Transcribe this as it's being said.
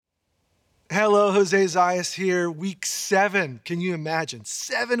Hello, Jose Zayas here. Week 7. Can you imagine?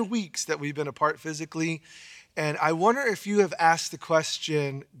 7 weeks that we've been apart physically. And I wonder if you have asked the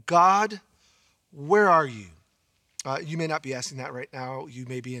question, God, where are you? You may not be asking that right now. You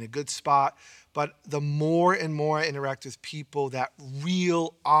may be in a good spot. But the more and more I interact with people, that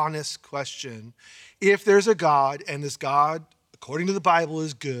real, honest question, if there's a God and this God, according to the Bible,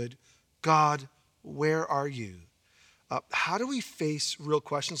 is good, God, where are you? How do we face real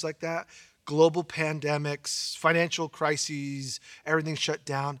questions like that? Global pandemics, financial crises, everything shut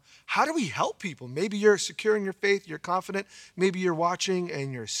down. How do we help people? Maybe you're secure in your faith, you're confident. Maybe you're watching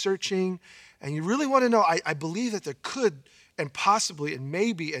and you're searching and you really want to know. I believe that there could and possibly and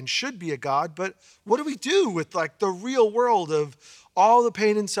maybe and should be a God, but what do we do with like the real world of all the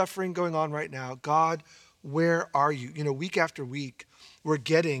pain and suffering going on right now? God, where are you? You know, week after week, we're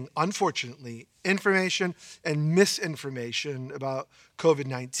getting, unfortunately, information and misinformation about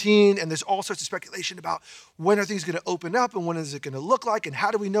COVID-19. And there's all sorts of speculation about when are things going to open up and when is it going to look like and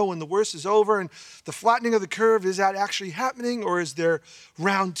how do we know when the worst is over and the flattening of the curve, is that actually happening or is there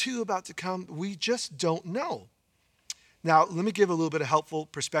round 2 about to come? We just don't know. Now, let me give a little bit of helpful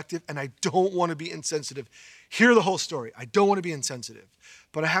perspective, and I don't want to be insensitive. Hear the whole story. I don't want to be insensitive,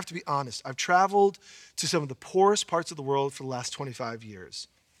 but I have to be honest. I've traveled to some of the poorest parts of the world for the last 25 years.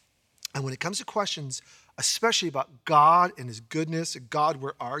 And when it comes to questions, especially about God and his goodness, and God,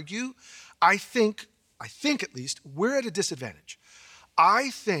 where are you? I think at least, we're at a disadvantage.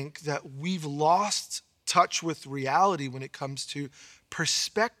 I think that we've lost touch with reality when it comes to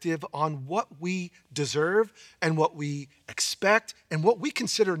perspective on what we deserve and what we expect and what we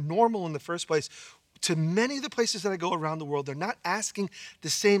consider normal in the first place. To many of the places that I go around the world, they're not asking the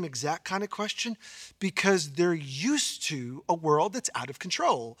same exact kind of question because they're used to a world that's out of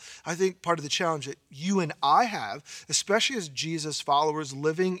control. I think part of the challenge that you and I have, especially as Jesus followers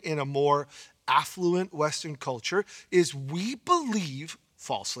living in a more affluent Western culture, is we believe,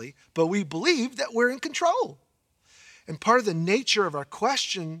 falsely, but we believe that we're in control. And part of the nature of our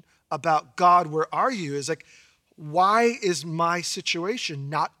question about God, where are you, is like, why is my situation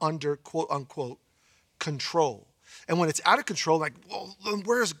not under quote unquote control? And when it's out of control, like, well, then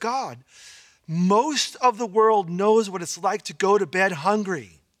where's God? Most of the world knows what it's like to go to bed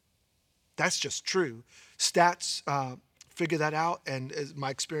hungry. That's just true. Stats figure that out, and as my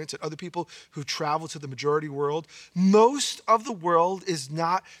experience at other people who travel to the majority world, most of the world does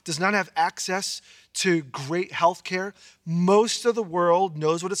not have access to great health care. Most of the world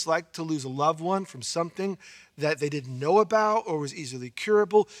knows what it's like to lose a loved one from something that they didn't know about or was easily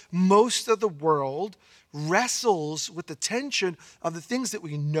curable. Most of the world wrestles with the tension of the things that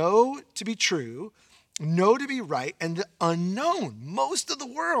we know to be true, know to be right, and the unknown. Most of the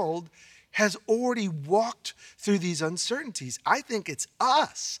world has already walked through these uncertainties. I think it's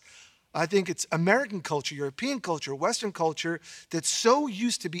us. I think it's American culture, European culture, Western culture that's so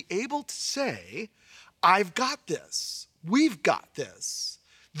used to be able to say, I've got this, we've got this.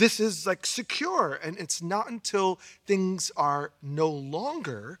 This is like secure. And it's not until things are no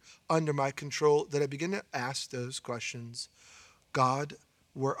longer under my control that I begin to ask those questions. God,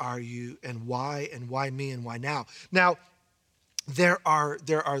 where are you? And why me and why now? Now, there are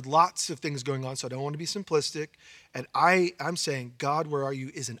lots of things going on, so I don't want to be simplistic. And I'm saying, God, where are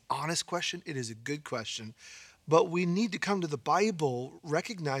you, is an honest question. It is a good question. But we need to come to the Bible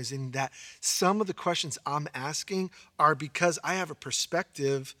recognizing that some of the questions I'm asking are because I have a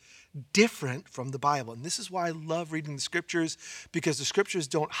perspective different from the Bible. And this is why I love reading the scriptures, because the scriptures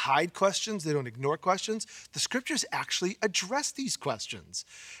don't hide questions, they don't ignore questions. The scriptures actually address these questions.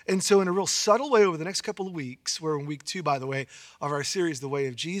 And so in a real subtle way over the next couple of weeks, we're in week 2, by the way, of our series, The Way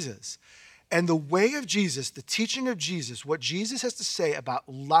of Jesus. And the way of Jesus, the teaching of Jesus, what Jesus has to say about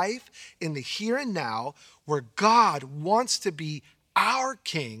life in the here and now, where God wants to be our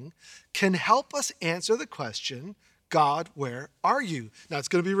king, can help us answer the question, God, where are you? Now, it's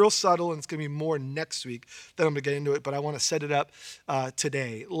going to be real subtle, and it's going to be more next week that I'm going to get into it, but I want to set it up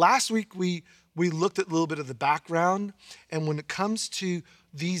today. Last week, we looked at a little bit of the background, and when it comes to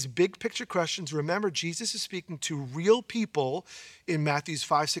these big picture questions, remember, Jesus is speaking to real people in Matthews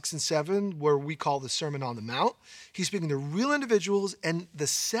 5, 6, and 7, where we call the Sermon on the Mount. He's speaking to real individuals, and the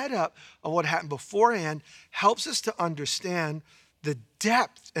setup of what happened beforehand helps us to understand the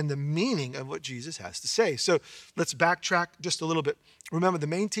depth and the meaning of what Jesus has to say. So let's backtrack just a little bit. Remember, the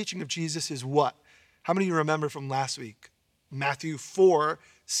main teaching of Jesus is what? How many of you remember from last week? Matthew 4,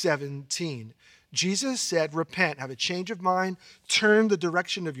 17. Jesus said, repent, have a change of mind, turn the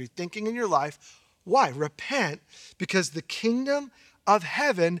direction of your thinking in your life. Why? Repent, because the kingdom of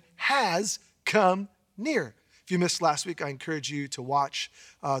heaven has come near. If If you missed last week, I encourage you to watch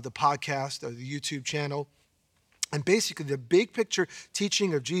the podcast or the YouTube channel. And basically, the big picture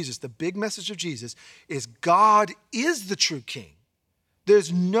teaching of Jesus, the big message of Jesus is God is the true king. There's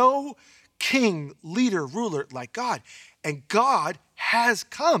no king, leader, ruler like God. And God has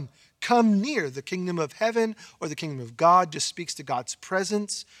come near. The kingdom of heaven or the kingdom of God just speaks to God's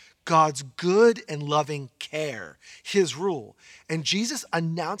presence, God's good and loving care, his rule. And Jesus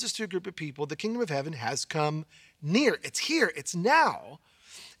announces to a group of people, the kingdom of heaven has come near. It's here, it's now.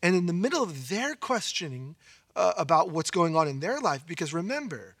 And in the middle of their questioning about what's going on in their life, because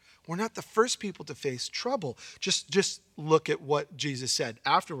remember, we're not the first people to face trouble. Just look at what Jesus said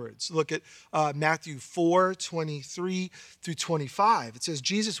afterwards. Look at Matthew 4:23 through 25. It says,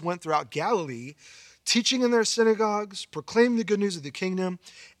 Jesus went throughout Galilee, teaching in their synagogues, proclaiming the good news of the kingdom,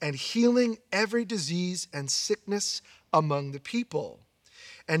 and healing every disease and sickness among the people.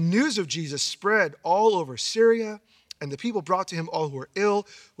 And news of Jesus spread all over Syria, and the people brought to him all who were ill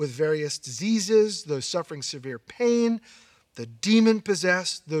with various diseases, those suffering severe pain, the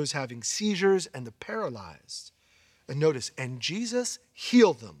demon-possessed, those having seizures, and the paralyzed. And notice, and Jesus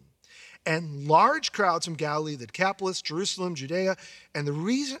healed them. And large crowds from Galilee, the Decapolis, Jerusalem, Judea, and the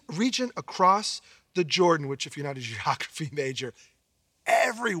region across the Jordan, which if you're not a geography major,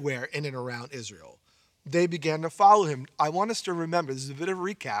 everywhere in and around Israel, they began to follow him. I want us to remember, this is a bit of a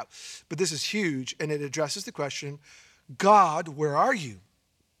recap, but this is huge, and it addresses the question, God, where are you?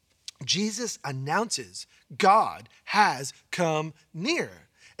 Jesus announces God has come near.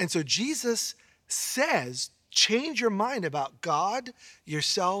 And so Jesus says, change your mind about God,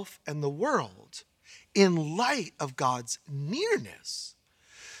 yourself, and the world in light of God's nearness.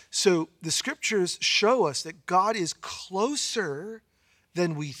 So the scriptures show us that God is closer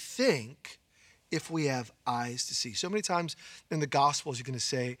than we think if we have eyes to see. So many times in the Gospels, you're going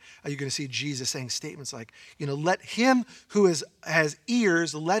to see Jesus saying statements like, let him who has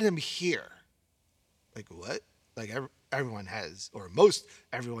ears, let him hear. Like what? Like everyone has, or most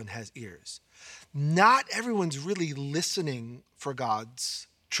everyone has ears. Not everyone's really listening for God's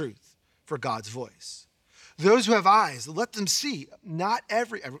truth, for God's voice. Those who have eyes, let them see. Not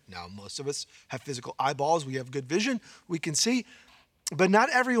now most of us have physical eyeballs. We have good vision. We can see. But not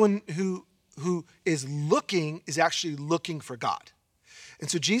everyone who is looking is actually looking for God. And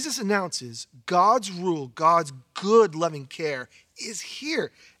so Jesus announces God's rule, God's good, loving care is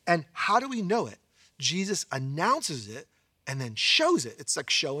here. And how do we know it? Jesus announces it and then shows it. It's like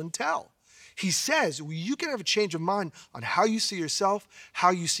show and tell. He says, you can have a change of mind on how you see yourself,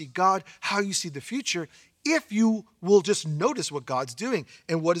 how you see God, how you see the future, if you will just notice what God's doing.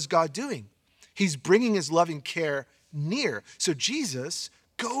 And what is God doing? He's bringing his loving care near. So Jesus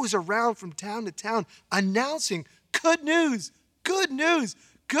goes around from town to town announcing good news, good news,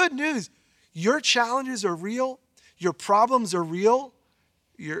 good news. Your challenges are real. Your problems are real.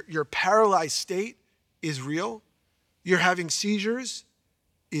 Your paralyzed state is real. You're having seizures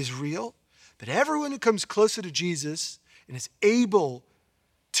is real. But everyone who comes closer to Jesus and is able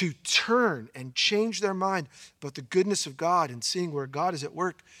to turn and change their mind about the goodness of God and seeing where God is at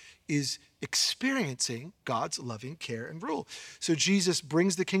work is experiencing God's loving care and rule. So Jesus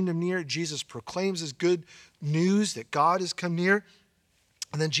brings the kingdom near. Jesus proclaims his good news that God has come near.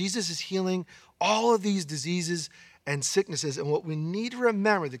 And then Jesus is healing all of these diseases and sicknesses. And what we need to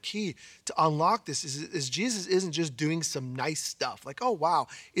remember, the key to unlock this is Jesus isn't just doing some nice stuff. Like, oh, wow,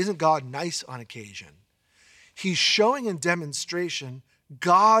 isn't God nice on occasion? He's showing in demonstration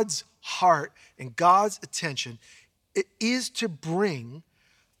God's heart and God's attention. It is to bring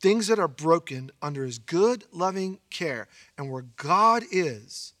things that are broken under his good, loving care. And where God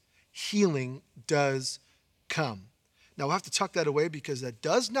is, healing does come. Now, we'll have to tuck that away because that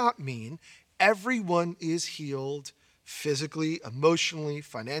does not mean everyone is healed physically, emotionally,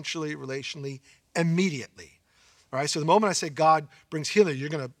 financially, relationally, immediately. All right, so the moment I say God brings healing, you're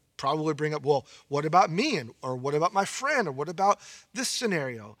going to probably bring up, well, what about me? Or what about my friend? Or what about this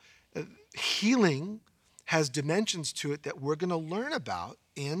scenario? Healing has dimensions to it that we're going to learn about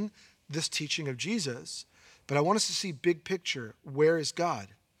in this teaching of Jesus. But I want us to see big picture. Where is God?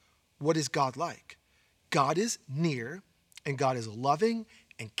 What is God like? God is near, and God is loving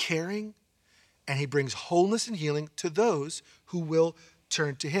and caring, and he brings wholeness and healing to those who will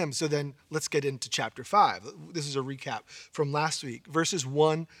turn to him. So then let's get into chapter 5. This is a recap from last week, verses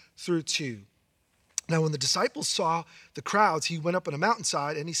 1 through 2. Now, when the disciples saw the crowds, he went up on a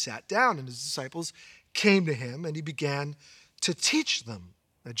mountainside and he sat down, and his disciples came to him and he began to teach them.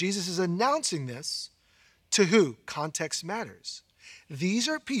 Now, Jesus is announcing this to who? Context matters. These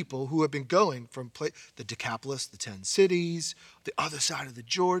are people who have been going from the Decapolis, the 10 cities, the other side of the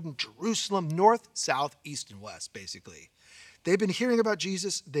Jordan, Jerusalem, north, south, east, and west, basically. They've been hearing about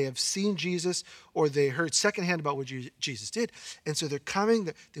Jesus, they have seen Jesus, or they heard secondhand about what Jesus did. And so they're coming,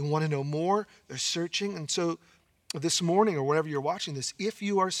 they want to know more, they're searching. And so this morning, or whenever you're watching this, if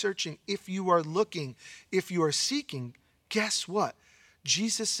you are searching, if you are looking, if you are seeking, guess what?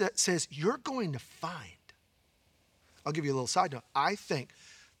 Jesus says you're going to find. I'll give you a little side note. I think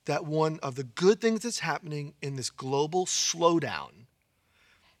that one of the good things that's happening in this global slowdown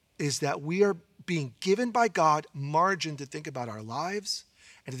is that we are being given by God margin to think about our lives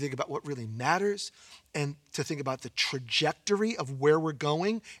and to think about what really matters and to think about the trajectory of where we're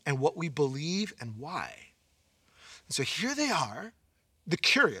going and what we believe and why. And so here they are, the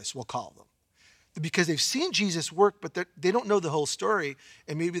curious, we'll call them, because they've seen Jesus work, but they don't know the whole story.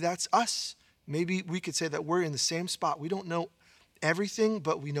 And maybe that's us. Maybe we could say that we're in the same spot. We don't know everything,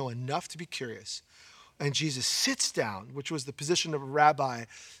 but we know enough to be curious. And Jesus sits down, which was the position of a rabbi.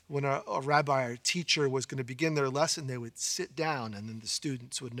 When a rabbi or teacher was going to begin their lesson, they would sit down, and then the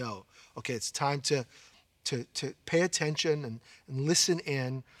students would know, okay, it's time to pay attention and listen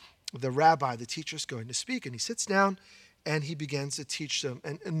in. The rabbi, the teacher's going to speak, and he sits down, and he begins to teach them.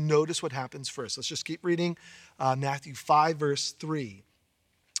 And notice what happens first. Let's just keep reading Matthew 5, verse 3.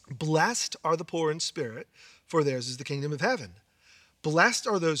 Blessed are the poor in spirit, for theirs is the kingdom of heaven. Blessed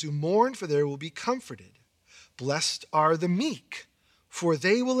are those who mourn, for they will be comforted. Blessed are the meek, for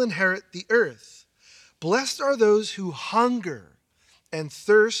they will inherit the earth. Blessed are those who hunger and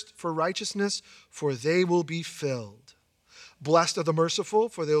thirst for righteousness, for they will be filled. Blessed are the merciful,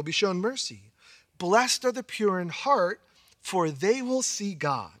 for they will be shown mercy. Blessed are the pure in heart, for they will see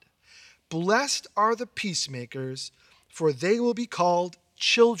God. Blessed are the peacemakers, for they will be called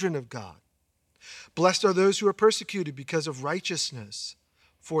children of God. Blessed are those who are persecuted because of righteousness,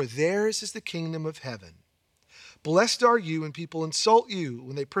 for theirs is the kingdom of heaven. Blessed are you when people insult you,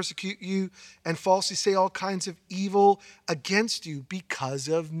 when they persecute you and falsely say all kinds of evil against you because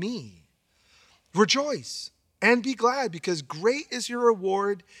of me. Rejoice and be glad, because great is your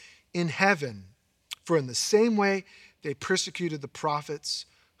reward in heaven. For in the same way they persecuted the prophets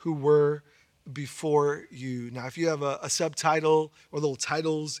who were before you. Now, if you have a subtitle or little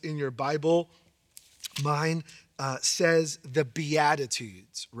titles in your Bible, mine says the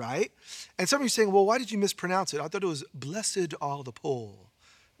Beatitudes, right? And some of you are saying, well, why did you mispronounce it? I thought it was blessed are the poor.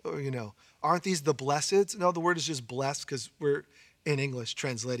 Or, aren't these the blesseds? No, the word is just blessed because we're in English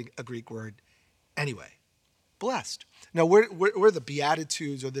translating a Greek word. Anyway, blessed. Now, where the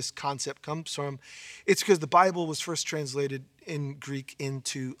Beatitudes or this concept comes from, it's because the Bible was first translated in Greek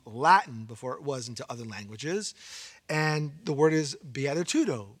into Latin before it was into other languages. And the word is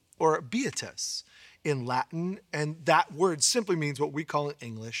beatitudo or beatus in Latin. And that word simply means what we call in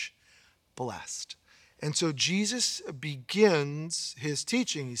English, blessed. And so Jesus begins his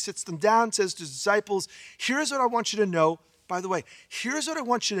teaching. He sits them down, says to his disciples, here's what I want you to know. By the way, here's what I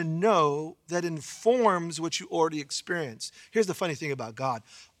want you to know that informs what you already experienced. Here's the funny thing about God.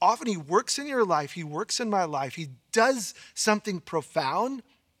 Often he works in your life, he works in my life, he does something profound,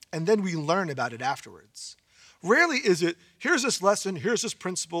 and then we learn about it afterwards. Rarely is it, here's this lesson, here's this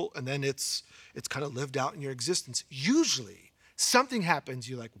principle, and then it's kind of lived out in your existence. Usually, something happens,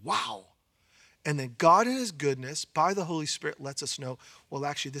 you're like, wow. And then God in his goodness, by the Holy Spirit, lets us know, well,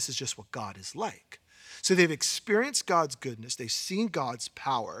 actually, this is just what God is like. So they've experienced God's goodness. They've seen God's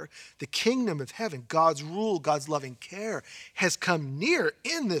power. The kingdom of heaven, God's rule, God's loving care has come near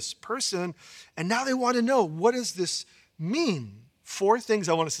in this person. And now they want to know, what does this mean? 4 things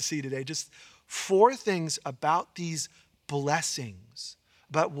I want us to see today. Just 4 things about these blessings,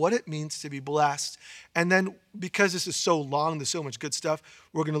 about what it means to be blessed. And then because this is so long, there's so much good stuff,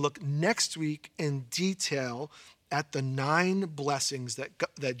 we're going to look next week in detail at the 9 blessings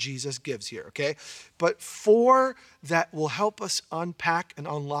that Jesus gives here, okay? But 4 that will help us unpack and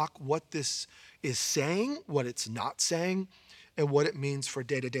unlock what this is saying, what it's not saying, and what it means for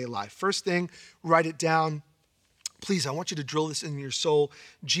day-to-day life. First thing, write it down. Please, I want you to drill this in your soul.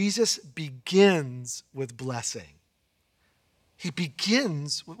 Jesus begins with blessing. He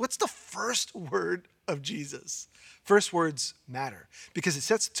begins with, what's the first word of Jesus? First words matter because it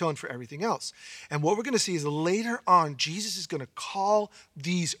sets the tone for everything else. And what we're going to see is later on, Jesus is going to call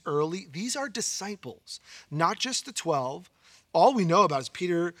these are disciples, not just the 12. All we know about is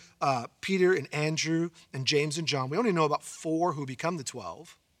Peter and Andrew and James and John. We only know about 4 who become the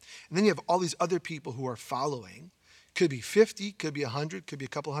 12. And then you have all these other people who are following. Could be 50, could be 100, could be a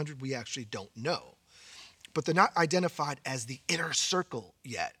couple hundred. We actually don't know. But they're not identified as the inner circle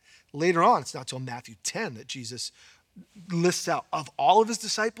yet. Later on, it's not until Matthew 10 that Jesus lists out of all of his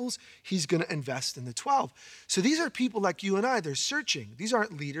disciples, he's going to invest in the 12. So these are people like you and I. They're searching. These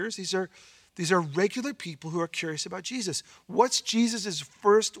aren't leaders. These are regular people who are curious about Jesus. What's Jesus'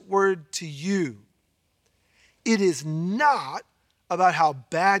 first word to you? It is not about how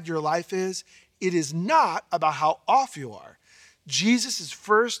bad your life is. It is not about how off you are. Jesus'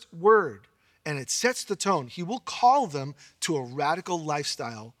 first word, and it sets the tone. He will call them to a radical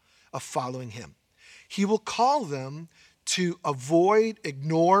lifestyle of following him. He will call them to avoid,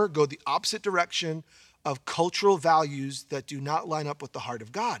 ignore, go the opposite direction of cultural values that do not line up with the heart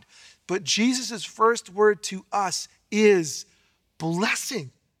of God. But Jesus' first word to us is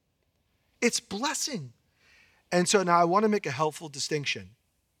blessing. It's blessing. And so now I want to make a helpful distinction.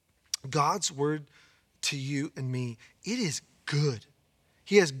 God's word to you and me, it is good.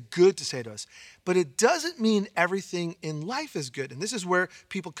 He has good to say to us. But it doesn't mean everything in life is good. And this is where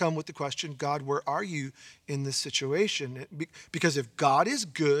people come with the question, God, where are you in this situation? Because if God is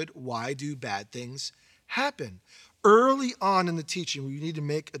good, why do bad things happen? Early on in the teaching, we need to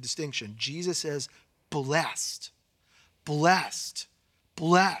make a distinction. Jesus says, blessed, blessed,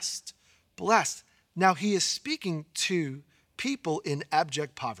 blessed, blessed. Now, he is speaking to people in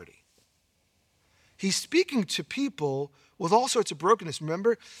abject poverty. He's speaking to people with all sorts of brokenness.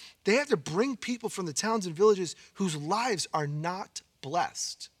 Remember, they have to bring people from the towns and villages whose lives are not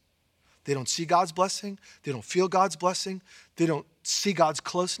blessed. They don't see God's blessing. They don't feel God's blessing. They don't see God's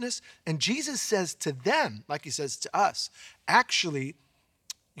closeness. And Jesus says to them, like he says to us, actually,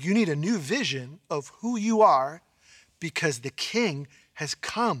 you need a new vision of who you are because the King has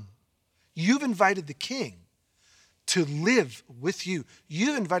come. You've invited the King to live with you.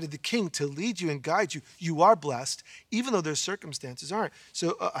 You've invited the King to lead you and guide you. You are blessed, even though their circumstances aren't.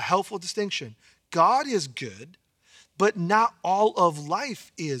 So a helpful distinction. God is good, but not all of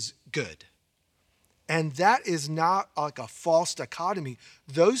life is good. And that is not like a false dichotomy.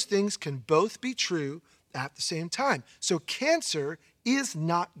 Those things can both be true at the same time. So cancer is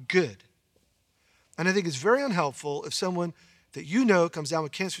not good. And I think it's very unhelpful if someone that you know comes down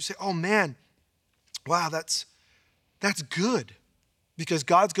with cancer, you say, oh man, wow, that's good because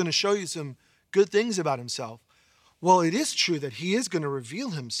God's going to show you some good things about himself. Well, it is true that he is going to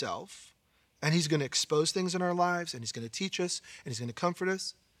reveal himself and he's going to expose things in our lives and he's going to teach us and he's going to comfort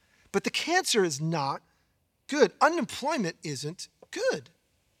us. But the cancer is not good. Unemployment isn't good.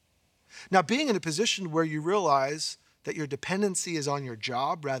 Now, being in a position where you realize that your dependency is on your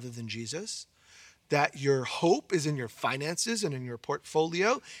job rather than Jesus, that your hope is in your finances and in your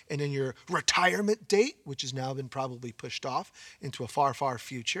portfolio and in your retirement date, which has now been probably pushed off into a far, far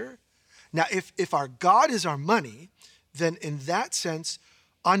future. Now, if our God is our money, then in that sense,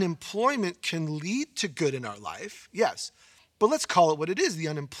 unemployment can lead to good in our life, yes. But let's call it what it is. The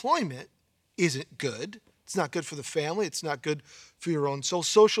unemployment isn't good. It's not good for the family. It's not good for your own soul.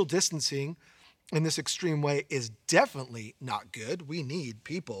 Social distancing in this extreme way is definitely not good. We need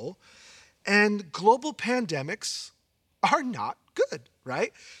people. And global pandemics are not good,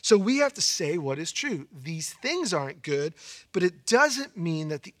 right? So we have to say what is true. These things aren't good, but it doesn't mean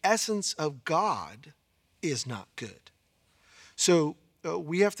that the essence of God is not good. So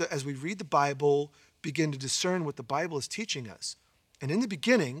we have to, as we read the Bible, begin to discern what the Bible is teaching us. And in the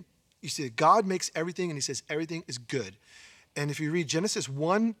beginning, you see that God makes everything and he says everything is good. And if you read Genesis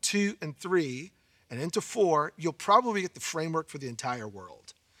 1, 2, and 3, and into 4, you'll probably get the framework for the entire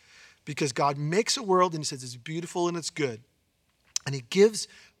world. Because God makes a world and he says it's beautiful and it's good. And he gives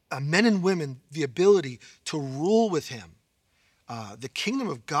men and women the ability to rule with him. The kingdom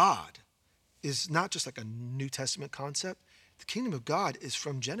of God is not just like a New Testament concept. The kingdom of God is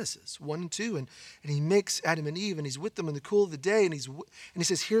from Genesis 1 and 2. And he makes Adam and Eve and he's with them in the cool of the day. And he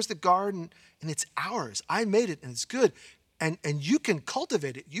says, here's the garden and it's ours. I made it and it's good. And you can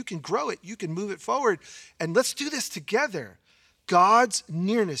cultivate it. You can grow it. You can move it forward. And let's do this together. God's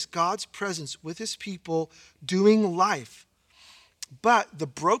nearness, God's presence with his people doing life. But the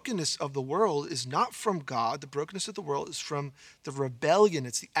brokenness of the world is not from God. The brokenness of the world is from the rebellion.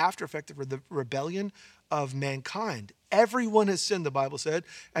 It's the after effect of the rebellion of mankind. Everyone has sinned, the Bible said,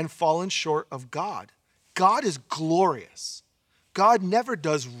 and fallen short of God. God is glorious. God never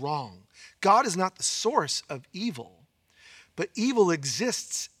does wrong. God is not the source of evil. But evil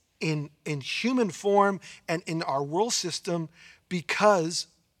exists in human form and in our world system because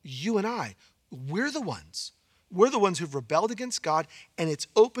you and I, we're the ones. We're the ones who've rebelled against God, and it's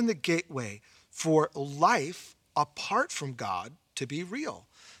opened the gateway for life apart from God to be real.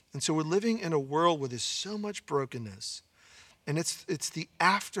 And so we're living in a world where there's so much brokenness. And it's the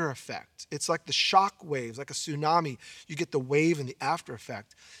after effect. It's like the shock waves, like a tsunami. You get the wave and the after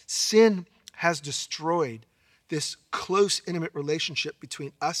effect. Sin has destroyed this close, intimate relationship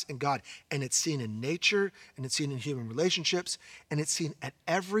between us and God. And it's seen in nature, and it's seen in human relationships, and it's seen at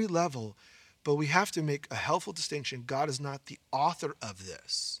every level. But we have to make a helpful distinction. God is not the author of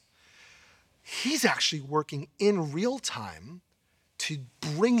this. He's actually working in real time to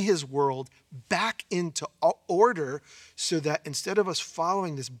bring his world back into order so that instead of us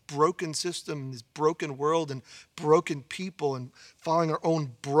following this broken system, this broken world and broken people and following our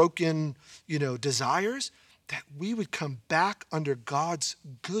own broken, desires, that we would come back under God's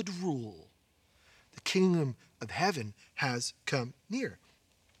good rule. The kingdom of heaven has come near.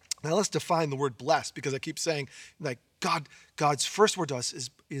 Now let's define the word blessed, because I keep saying like God's first word to us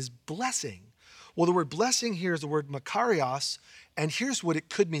is blessing. Well, the word blessing here is the word makarios, and here's what it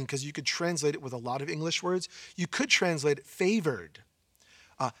could mean, because you could translate it with a lot of English words. You could translate it favored.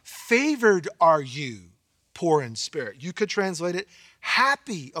 Favored are you, poor in spirit. You could translate it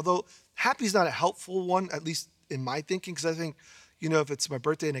happy, although happy is not a helpful one, at least in my thinking, because I think, if it's my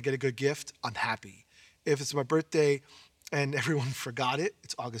birthday and I get a good gift, I'm happy. If it's my birthday and everyone forgot it,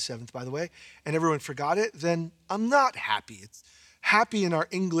 it's August 7th, by the way, and everyone forgot it, then I'm not happy. It's happy in our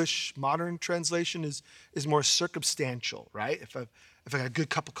English modern translation is more circumstantial, right? If I got a good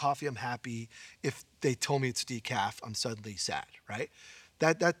cup of coffee, I'm happy. If they told me it's decaf, I'm suddenly sad, right?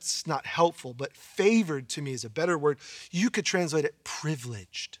 That's not helpful, but favored to me is a better word. You could translate it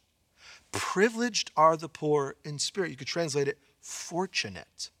privileged. Privileged are the poor in spirit. You could translate it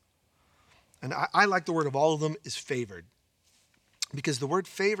fortunate. And I like the word of all of them is favored, because the word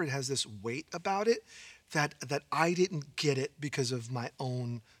favored has this weight about it that I didn't get it because of my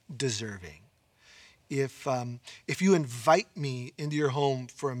own deserving. If you invite me into your home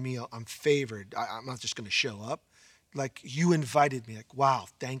for a meal, I'm favored. I'm not just going to show up. Like, you invited me, like, wow,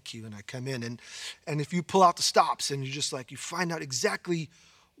 thank you. And I come in, and if you pull out the stops and you just like, you find out exactly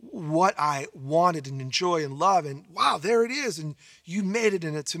what I wanted and enjoy and love, and wow, there it is, and you made it,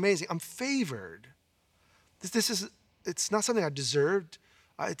 and it's amazing. I'm favored. It's not something I deserved.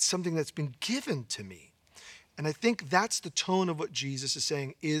 It's something that's been given to me. And I think that's the tone of what Jesus is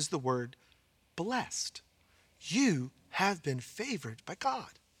saying is the word blessed. You have been favored by God.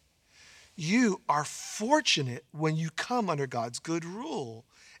 You are fortunate when you come under God's good rule.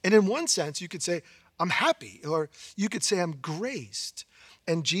 And in one sense, you could say, I'm happy, or you could say, I'm graced.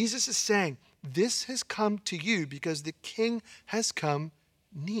 And Jesus is saying, this has come to you because the King has come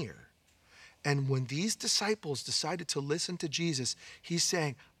near. And when these disciples decided to listen to Jesus, he's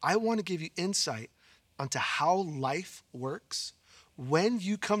saying, I want to give you insight onto how life works. When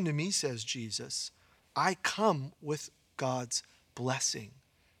you come to me, says Jesus, I come with God's blessing,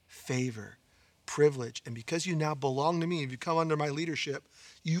 favor, privilege. And because you now belong to me, if you come under my leadership,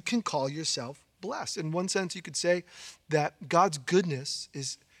 you can call yourself blessed. In one sense, you could say that God's goodness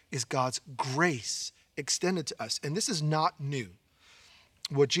is God's grace extended to us. And this is not new.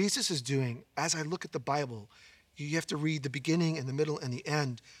 What Jesus is doing, as I look at the Bible, you have to read the beginning and the middle and the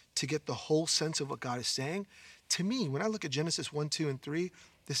end to get the whole sense of what God is saying. To me, when I look at Genesis 1, 2, and 3,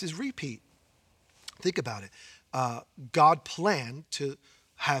 this is repeat. Think about it. God planned to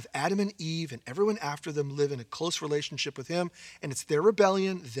have Adam and Eve and everyone after them live in a close relationship with him, and it's their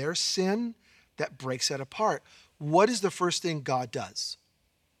rebellion, their sin that breaks that apart. What is the first thing God does?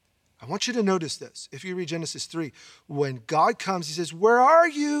 I want you to notice this. If you read Genesis 3, when God comes, he says, where are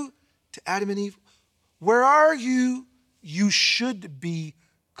you? To Adam and Eve. Where are you? You should be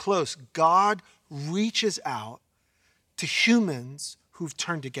close. God reaches out to humans who've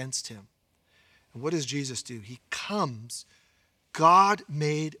turned against him. And what does Jesus do? He comes. God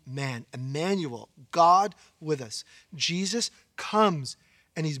made man, Emmanuel, God with us. Jesus comes,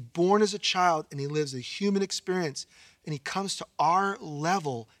 and he's born as a child, and he lives a human experience, and he comes to our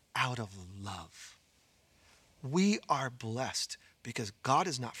level out of love. We are blessed because God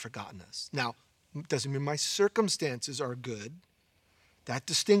has not forgotten us. Now, it doesn't mean my circumstances are good. That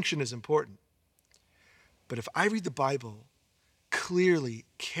distinction is important. But if I read the Bible clearly,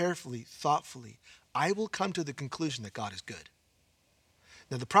 carefully, thoughtfully, I will come to the conclusion that God is good.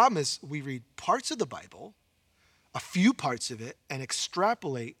 Now, the problem is we read parts of the Bible, a few parts of it, and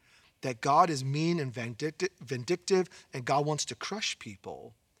extrapolate that God is mean and vindictive and God wants to crush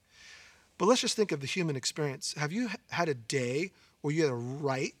people. But let's just think of the human experience. Have you had a day where you had a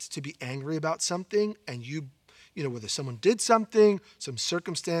right to be angry about something, and whether someone did something, some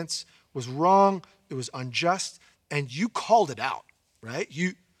circumstance was wrong, it was unjust, and you called it out, right?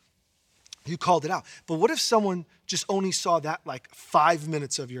 You called it out. But what if someone just only saw that like 5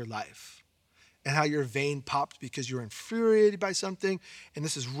 minutes of your life and how your vein popped because you're infuriated by something and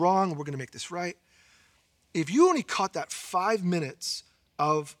this is wrong and we're going to make this right? If you only caught that 5 minutes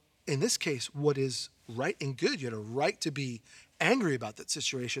of, in this case, what is right and good. You had a right to be angry about that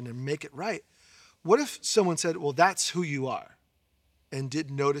situation and make it right. What if someone said, well, that's who you are, and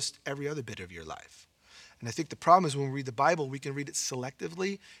didn't notice every other bit of your life? And I think the problem is when we read the Bible, we can read it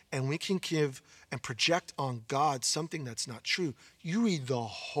selectively and we can give and project on God something that's not true. You read the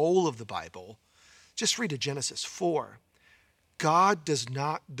whole of the Bible, just read Genesis 4. God does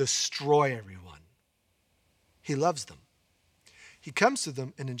not destroy everyone. He loves them. He comes to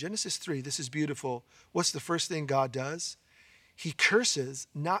them, and in Genesis 3, this is beautiful. What's the first thing God does? He curses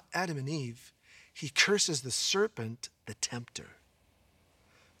not Adam and Eve. He curses the serpent, the tempter.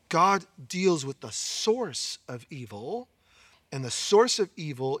 God deals with the source of evil, and the source of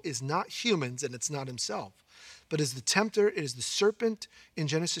evil is not humans and it's not himself, but is the tempter, it is the serpent in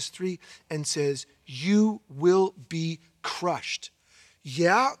Genesis 3, and says, you will be crushed.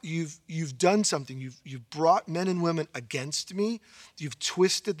 Yeah, you've done something. You've brought men and women against me. You've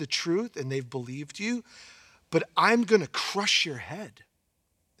twisted the truth and they've believed you, but I'm going to crush your head.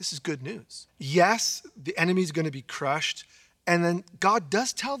 This is good news. Yes, the enemy's going to be crushed. And then God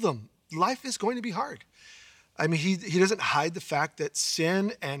does tell them life is going to be hard. I mean, he doesn't hide the fact that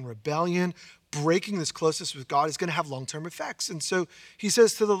sin and rebellion, breaking this closeness with God, is going to have long-term effects. And so he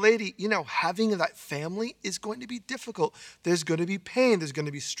says to the lady, having that family is going to be difficult. There's going to be pain. There's going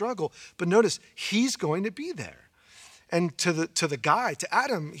to be struggle. But notice, he's going to be there. And to the guy, to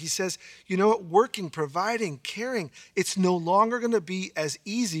Adam, he says, working, providing, caring, it's no longer going to be as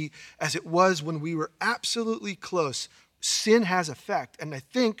easy as it was when we were absolutely close. Sin has effect. And I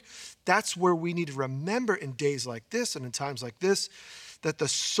think that's where we need to remember in days like this and in times like this, that the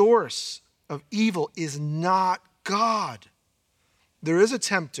source of evil is not God. There is a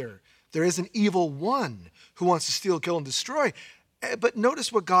tempter. There is an evil one who wants to steal, kill, and destroy. But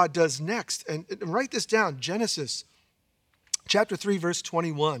notice what God does next. And write this down, Genesis chapter 3, verse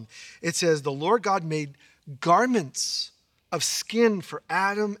 21. It says, the Lord God made garments of skin for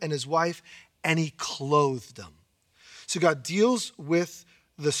Adam and his wife, and he clothed them. So God deals with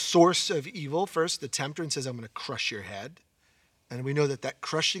the source of evil first, the tempter, and says, I'm going to crush your head. And we know that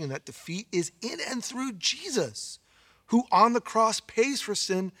crushing and that defeat is in and through Jesus, who on the cross pays for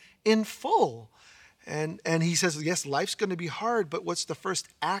sin in full. And he says, yes, life's going to be hard, but what's the first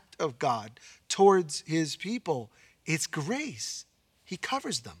act of God towards his people? It's grace. He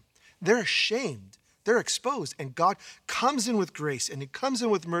covers them. They're ashamed. They're exposed. And God comes in with grace, and he comes in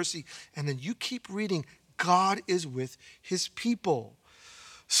with mercy. And then you keep reading, God is with his people.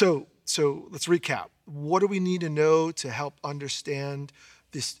 So let's recap. What do we need to know to help understand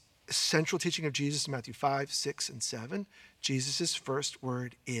this central teaching of Jesus in Matthew 5, 6, and 7? Jesus' first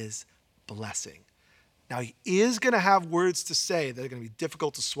word is blessing. Now, he is going to have words to say that are going to be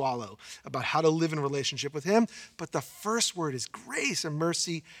difficult to swallow about how to live in a relationship with him, but the first word is grace and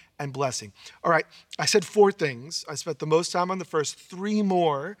mercy and blessing. All right, I said 4 things. I spent the most time on the first, 3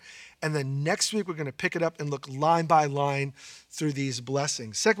 more, and then next week we're going to pick it up and look line by line through these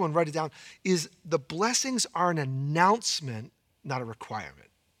blessings. Second one, write it down, is the blessings are an announcement, not a requirement.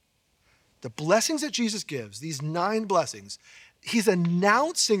 The blessings that Jesus gives, these 9 blessings, he's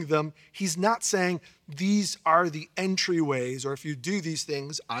announcing them. He's not saying these are the entryways, or if you do these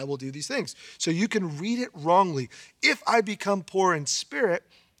things, I will do these things. So you can read it wrongly. If I become poor in spirit,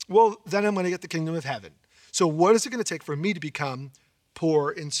 well, then I'm going to get the kingdom of heaven. So what is it going to take for me to become poor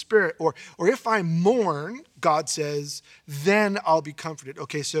in spirit? Or if I mourn, God says, then I'll be comforted.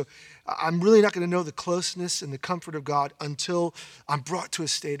 Okay, so I'm really not going to know the closeness and the comfort of God until I'm brought to a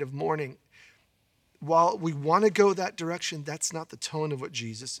state of mourning. While we want to go that direction, that's not the tone of what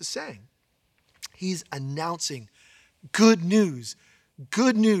Jesus is saying. He's announcing good news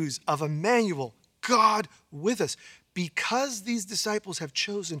of Emmanuel, God with us, because these disciples have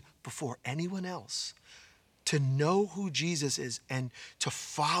chosen before anyone else to know who Jesus is and to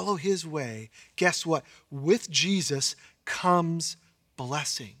follow his way. Guess what? With Jesus comes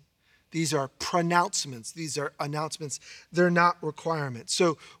blessing. These are pronouncements. These are announcements. They're not requirements.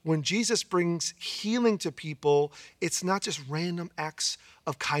 So when Jesus brings healing to people, it's not just random acts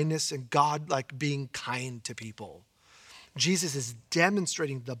of kindness and God like being kind to people. Jesus is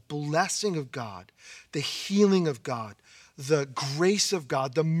demonstrating the blessing of God, the healing of God, the grace of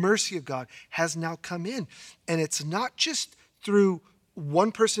God, the mercy of God has now come in. And it's not just through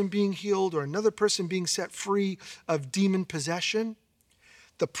one person being healed or another person being set free of demon possession.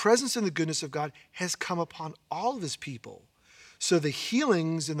 The presence and the goodness of God has come upon all of his people. So the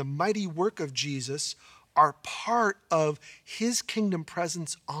healings and the mighty work of Jesus are part of his kingdom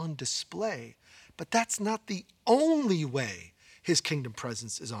presence on display. But that's not the only way his kingdom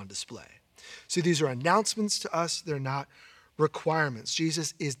presence is on display. So these are announcements to us. They're not requirements.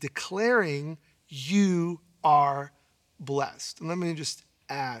 Jesus is declaring you are blessed. And let me just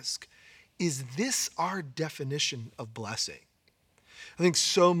ask, is this our definition of blessing? I think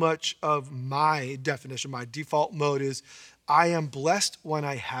so much of my definition, my default mode is I am blessed when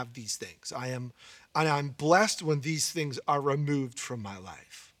I have these things. I'm blessed when these things are removed from my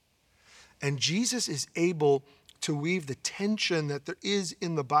life. And Jesus is able to weave the tension that there is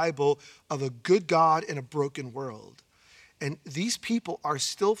in the Bible of a good God in a broken world. And these people are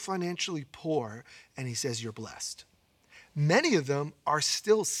still financially poor, and he says, you're blessed. Many of them are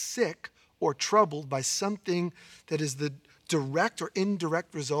still sick or troubled by something that is the direct or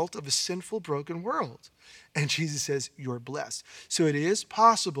indirect result of a sinful, broken world. And Jesus says, you're blessed. So it is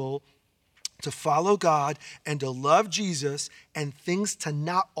possible to follow God and to love Jesus and things to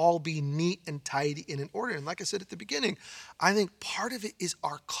not all be neat and tidy and in order. And like I said at the beginning, I think part of it is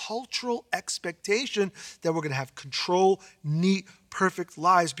our cultural expectation that we're going to have control, neat, perfect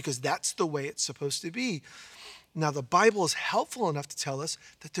lives because that's the way it's supposed to be. Now, the Bible is helpful enough to tell us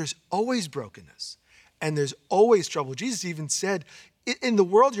that there's always brokenness and there's always trouble. Jesus even said, in the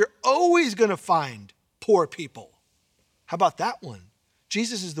world, you're always going to find poor people. How about that one?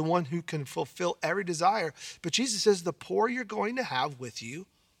 Jesus is the one who can fulfill every desire, but Jesus says the poor you're going to have with you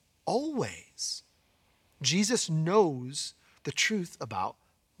always. Jesus knows the truth about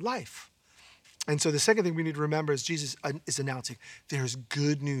life. And so the second thing we need to remember is Jesus is announcing there's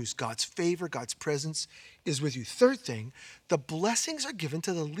good news. God's favor, God's presence is with you. Third thing, the blessings are given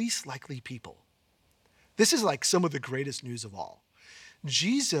to the least likely people. This is like some of the greatest news of all.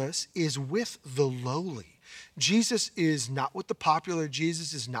 Jesus is with the lowly. Jesus is not with the popular.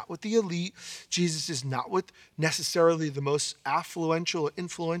 Jesus is not with the elite. Jesus is not with necessarily the most affluential or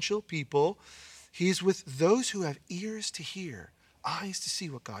influential people. He's with those who have ears to hear, eyes to see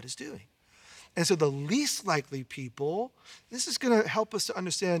what God is doing. And so the least likely people, this is going to help us to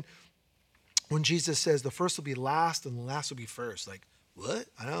understand when Jesus says the first will be last and the last will be first. Like, what?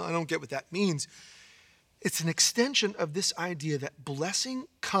 I don't get what that means. It's an extension of this idea that blessing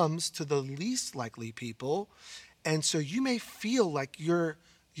comes to the least likely people. And so you may feel like you're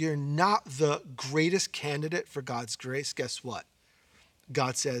not the greatest candidate for God's grace. Guess what?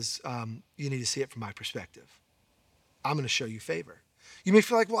 God says, you need to see it from my perspective. I'm going to show you favor. You may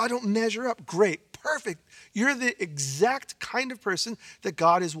feel like, well, I don't measure up. Great, perfect. You're the exact kind of person that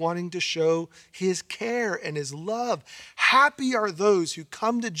God is wanting to show his care and his love. Happy are those who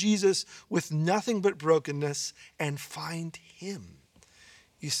come to Jesus with nothing but brokenness and find him.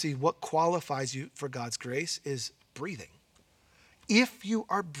 You see, what qualifies you for God's grace is breathing. If you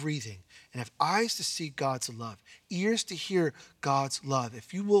are breathing and have eyes to see God's love, ears to hear God's love,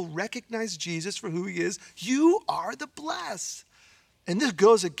 if you will recognize Jesus for who he is, you are the blessed. And this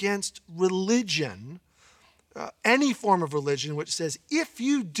goes against religion, any form of religion, which says, if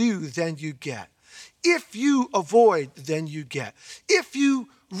you do, then you get. If you avoid, then you get. If you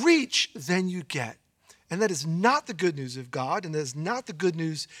reach, then you get. And that is not the good news of God, and that is not the good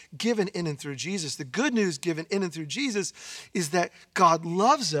news given in and through Jesus. The good news given in and through Jesus is that God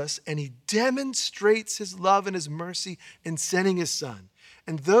loves us, and he demonstrates his love and his mercy in sending his son.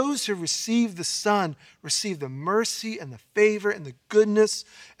 And those who receive the Son receive the mercy and the favor and the goodness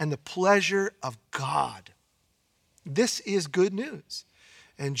and the pleasure of God. This is good news.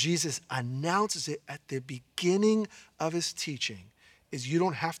 And Jesus announces it at the beginning of his teaching, is you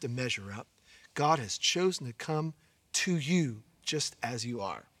don't have to measure up. God has chosen to come to you just as you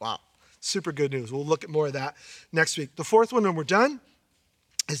are. Wow, super good news. We'll look at more of that next week. The fourth one, when we're done,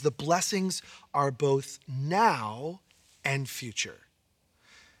 is the blessings are both now and future.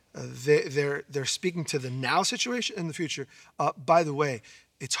 They're speaking to the now situation and the future. By the way,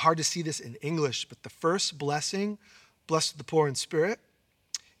 it's hard to see this in English, but the first blessing, blessed are the poor in spirit,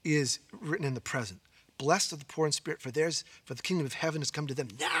 is written in the present. Blessed are the poor in spirit, for the kingdom of heaven has come to them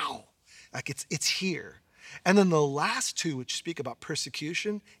now. Like it's here. And then the last two, which speak about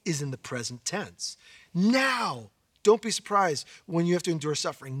persecution, is in the present tense. Now. Don't be surprised when you have to endure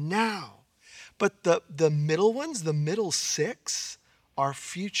suffering now. But the middle ones, the middle six, are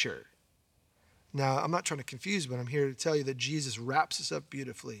future. Now, I'm not trying to confuse, but I'm here to tell you that Jesus wraps this up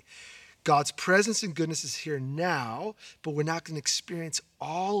beautifully. God's presence and goodness is here now, but we're not going to experience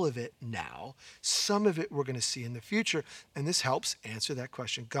all of it now. Some of it we're going to see in the future, and this helps answer that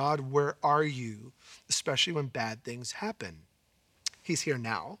question. God, where are you? Especially when bad things happen. He's here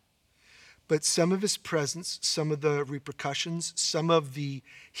now, but some of his presence, some of the repercussions, some of the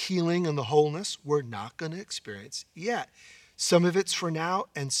healing and the wholeness, we're not going to experience yet. Some of it's for now,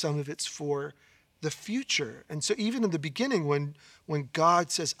 and some of it's for the future. And so even in the beginning, when God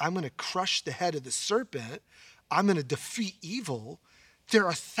says, I'm going to crush the head of the serpent, I'm going to defeat evil, There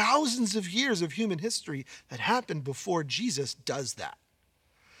are thousands of years of human history that happened before Jesus does that.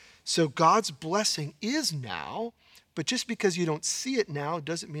 So God's blessing is now, but just because you don't see it now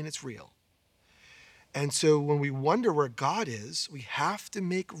doesn't mean it's real. And so when we wonder where God is, we have to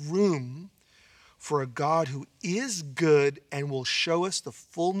make room for a God who is good and will show us the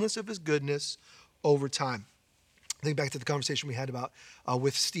fullness of his goodness over time. Think back to the conversation we had about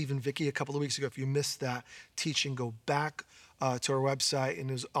with Steve and Vicky a couple of weeks ago. If you missed that teaching, go back to our website, and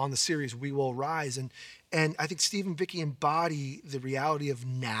it was on the series We Will Rise. And I think Steve and Vicky embody the reality of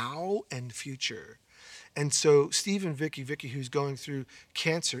now and future. And so Steve and Vicky, who's going through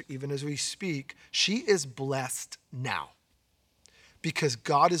cancer even as we speak, she is blessed now because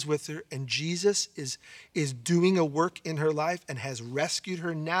God is with her and Jesus is doing a work in her life and has rescued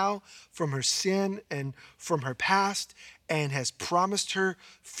her now from her sin and from her past and has promised her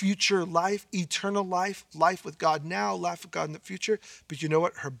future life, eternal life, life with God now, life with God in the future. But you know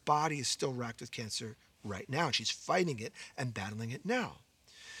what? Her body is still racked with cancer right now, and she's fighting it and battling it now.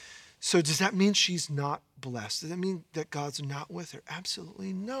 So does that mean she's not blessed? Does that mean that God's not with her?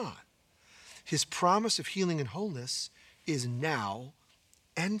 Absolutely not. His promise of healing and wholeness is now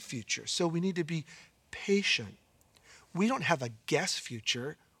and future. So we need to be patient. We don't have a guess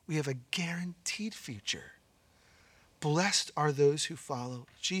future. We have a guaranteed future. Blessed are those who follow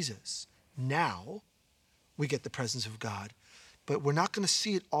Jesus. Now we get the presence of God, but we're not going to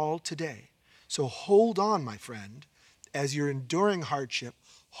see it all today. So hold on, my friend, as you're enduring hardship.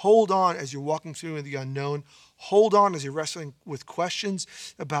 Hold on as you're walking through the unknown. Hold on as you're wrestling with questions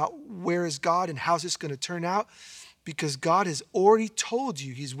about where is God and how's this going to turn out, because God has already told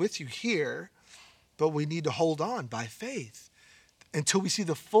you he's with you here, but we need to hold on by faith until we see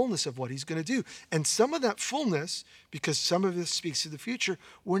the fullness of what he's going to do. And some of that fullness, because some of this speaks to the future,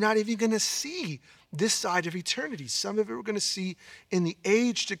 we're not even going to see this side of eternity. Some of it we're going to see in the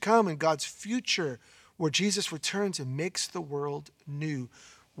age to come in God's future, where Jesus returns and makes the world new.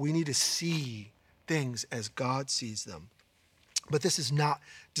 We need to see things as God sees them. But this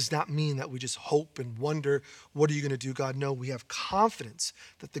does not mean that we just hope and wonder, what are you going to do, God? No, we have confidence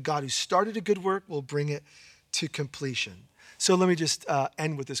that the God who started a good work will bring it to completion. So let me just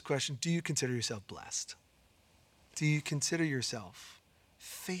end with this question. Do you consider yourself blessed? Do you consider yourself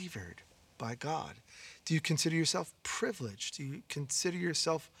favored by God? Do you consider yourself privileged? Do you consider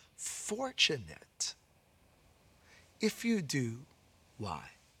yourself fortunate? If you do,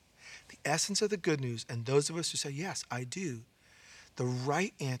 why? The essence of the good news, and those of us who say, yes, I do, the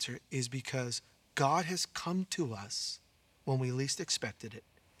right answer is because God has come to us when we least expected it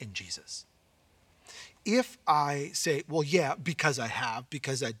in Jesus. If I say, well, yeah, because I have,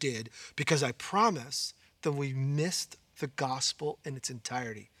 because I did, because I promise, then we missed the gospel in its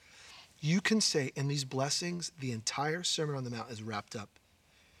entirety. You can say in these blessings, the entire Sermon on the Mount is wrapped up.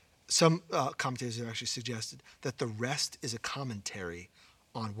 Some commentators have actually suggested that the rest is a commentary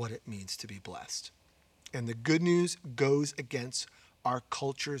on what it means to be blessed. And the good news goes against our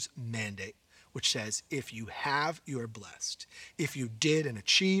culture's mandate, which says, if you have, you are blessed. If you did and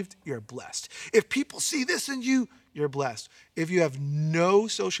achieved, you're blessed. If people see this in you, you're blessed. If you have no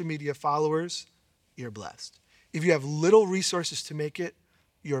social media followers, you're blessed. If you have little resources to make it,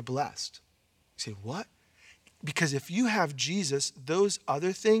 you're blessed. You say, what? Because if you have Jesus, those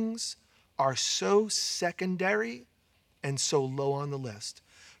other things are so secondary and so low on the list.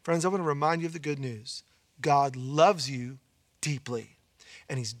 Friends, I want to remind you of the good news. God loves you deeply,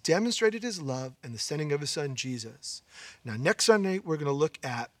 and he's demonstrated his love in the sending of his son, Jesus. Now, next Sunday, we're going to look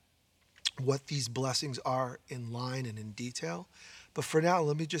at what these blessings are in line and in detail. But for now,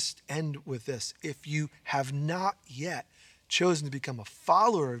 let me just end with this. If you have not yet chosen to become a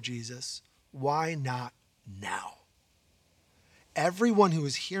follower of Jesus, why not now? Everyone who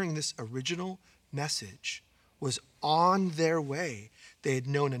was hearing this original message was on their way. They had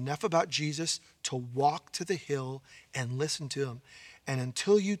known enough about Jesus to walk to the hill and listen to him. And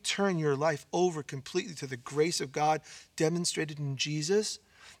until you turn your life over completely to the grace of God demonstrated in Jesus,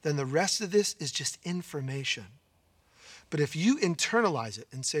 then the rest of this is just information. But if you internalize it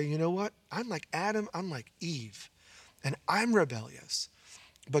and say, you know what? I'm like Adam, I'm like Eve, and I'm rebellious.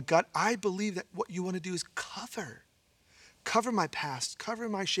 But God, I believe that what you want to do is cover my past, cover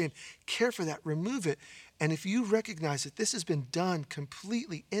my shame, care for that, remove it. And if you recognize that this has been done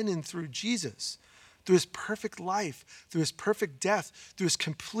completely in and through Jesus, through his perfect life, through his perfect death, through his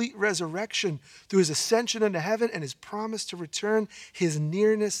complete resurrection, through his ascension into heaven and his promise to return, his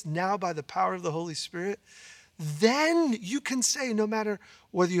nearness now by the power of the Holy Spirit, then you can say, no matter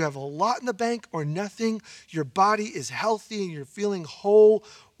whether you have a lot in the bank or nothing, your body is healthy and you're feeling whole,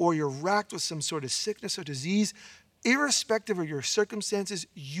 or you're racked with some sort of sickness or disease, irrespective of your circumstances,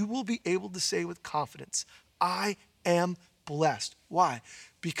 you will be able to say with confidence, I am blessed. Why?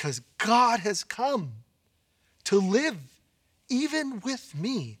 Because God has come to live even with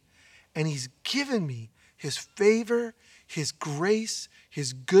me, and he's given me his favor, his grace,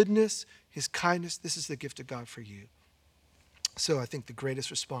 his goodness, his kindness. This is the gift of God for you. So I think the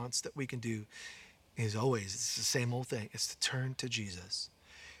greatest response that we can do is always, it's the same old thing. It's to turn to Jesus.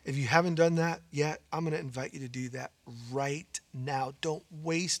 If you haven't done that yet, I'm going to invite you to do that right now. Don't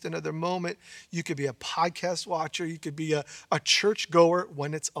waste another moment. You could be a podcast watcher. You could be a church goer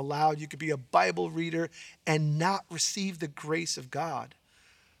when it's allowed. You could be a Bible reader and not receive the grace of God.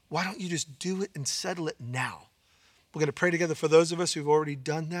 Why don't you just do it and settle it now? We're going to pray together for those of us who've already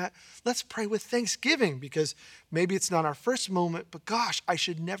done that. Let's pray with thanksgiving, because maybe it's not our first moment, but gosh, I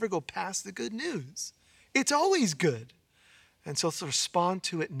should never go past the good news. It's always good. And so let's respond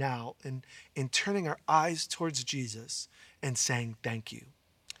to it now in turning our eyes towards Jesus and saying thank you.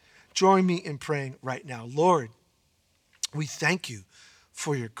 Join me in praying right now. Lord, we thank you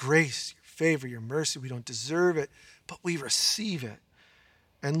for your grace, your favor, your mercy. We don't deserve it, but we receive it.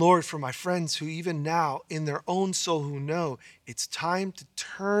 And Lord, for my friends who even now in their own soul who know it's time to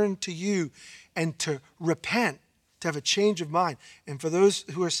turn to you and to repent, to have a change of mind. And for those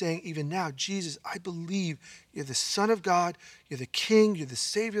who are saying even now, Jesus, I believe you're the Son of God, you're the King, you're the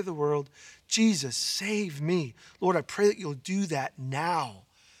Savior of the world. Jesus, save me. Lord, I pray that you'll do that now,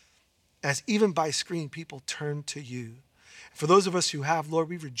 as even by screen people turn to you. For those of us who have, Lord,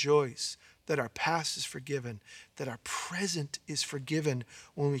 we rejoice that our past is forgiven, that our present is forgiven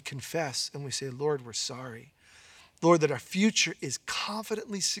when we confess and we say, Lord, we're sorry. Lord, that our future is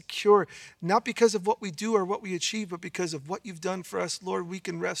confidently secure, not because of what we do or what we achieve, but because of what you've done for us. Lord, we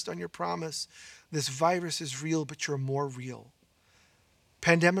can rest on your promise. This virus is real, but you're more real.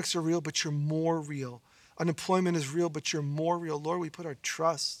 Pandemics are real, but you're more real. Unemployment is real, but you're more real. Lord, we put our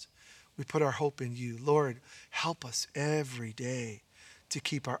trust, we put our hope in you. Lord, help us every day to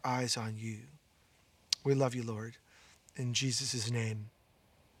keep our eyes on you. We love you, Lord. In Jesus' name,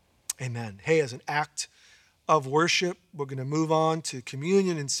 amen. Hey, as an act of worship, we're going to move on to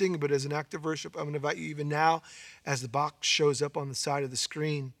communion and singing, but as an act of worship, I'm going to invite you even now, as the box shows up on the side of the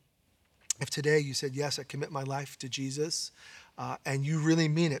screen, if today you said, yes, I commit my life to Jesus, and you really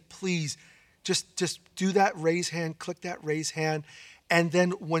mean it, please just do that raise hand, click that raise hand, and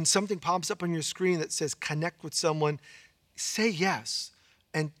then when something pops up on your screen that says connect with someone, say yes.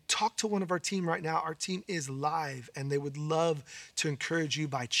 And talk to one of our team right now. Our team is live, and they would love to encourage you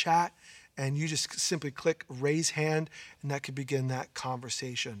by chat. And you just simply click raise hand, and that could begin that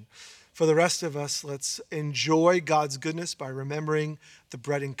conversation. For the rest of us, let's enjoy God's goodness by remembering the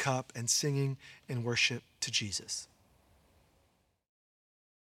bread and cup and singing in worship to Jesus.